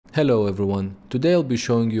Hello everyone, today I'll be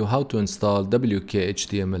showing you how to install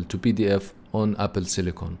wkhtml to PDF on Apple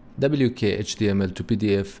Silicone. wkhtml to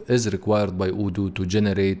PDF is required by Odoo to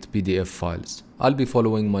generate PDF files. I'll be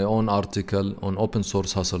following my own article on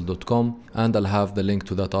opensourcehustle.com and I'll have the link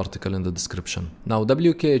to that article in the description. Now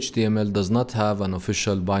wkhtml does not have an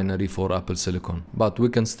official binary for Apple Silicone, but we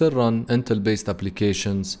can still run Intel-based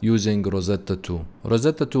applications using Rosetta 2.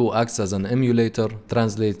 Rosetta 2 acts as an emulator,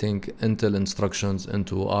 translating Intel instructions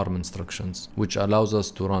into ARM instructions, which allows us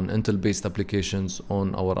to run Intel-based applications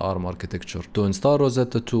on our ARM architecture. To install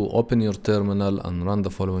Rosetta 2, open your terminal and run the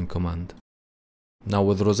following command. Now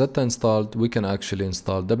with Rosetta installed, we can actually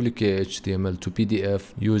install wkhtml to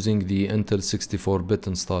PDF using the Intel 64-bit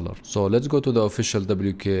installer. So let's go to the official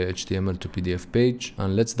wkhtml to PDF page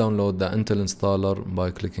and let's download the Intel installer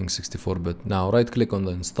by clicking 64-bit. Now right click on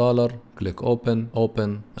the installer, click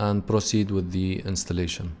open, and proceed with the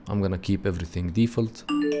installation. I'm gonna keep everything default.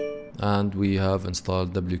 And we have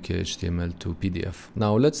installed wkhtml to PDF.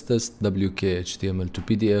 Now let's test wkhtml to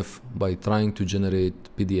PDF by trying to generate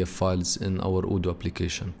PDF files in our Odoo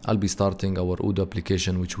application. I'll be starting our Odoo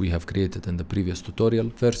application which we have created in the previous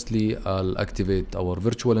tutorial. Firstly, I'll activate our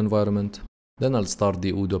virtual environment. Then I'll start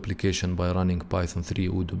the Odoo application by running Python 3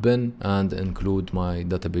 Odoo bin and include my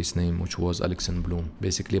database name, which was Alexin Bloom,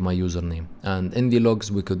 basically my username. And in the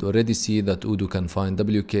logs, we could already see that Odoo can find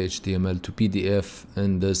wkhtml to PDF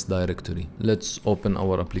in this directory. Let's open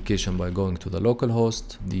our application by going to the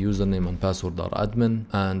localhost. The username and password are admin.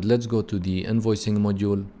 And let's go to the invoicing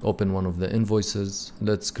module, open one of the invoices.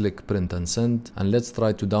 Let's click print and send. And let's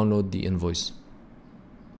try to download the invoice.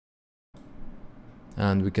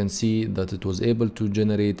 And we can see that it was able to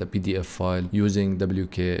generate a PDF file using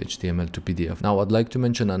wkhtml to PDF. Now I'd like to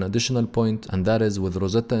mention an additional point, and that is with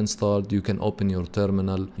Rosetta installed, you can open your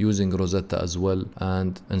terminal using Rosetta as well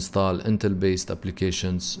and install Intel-based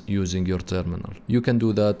applications using your terminal. You can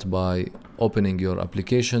do that by opening your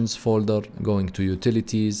applications folder, going to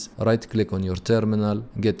utilities, right click on your terminal,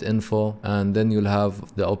 get info, and then you'll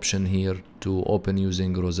have the option here to open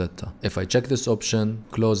using Rosetta. If I check this option,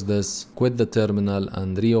 close this, quit the terminal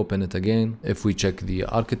and reopen it again, if we check the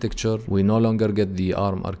architecture, we no longer get the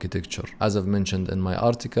ARM architecture. As I've mentioned in my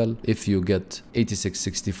article, if you get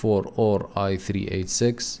 8664 or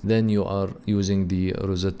i386, then you are using the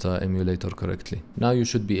Rosetta emulator correctly. Now you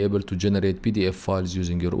should be able to generate PDF files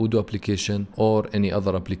using your Odoo application or any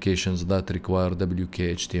other applications that require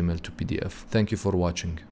wkhtml to PDF. Thank you for watching.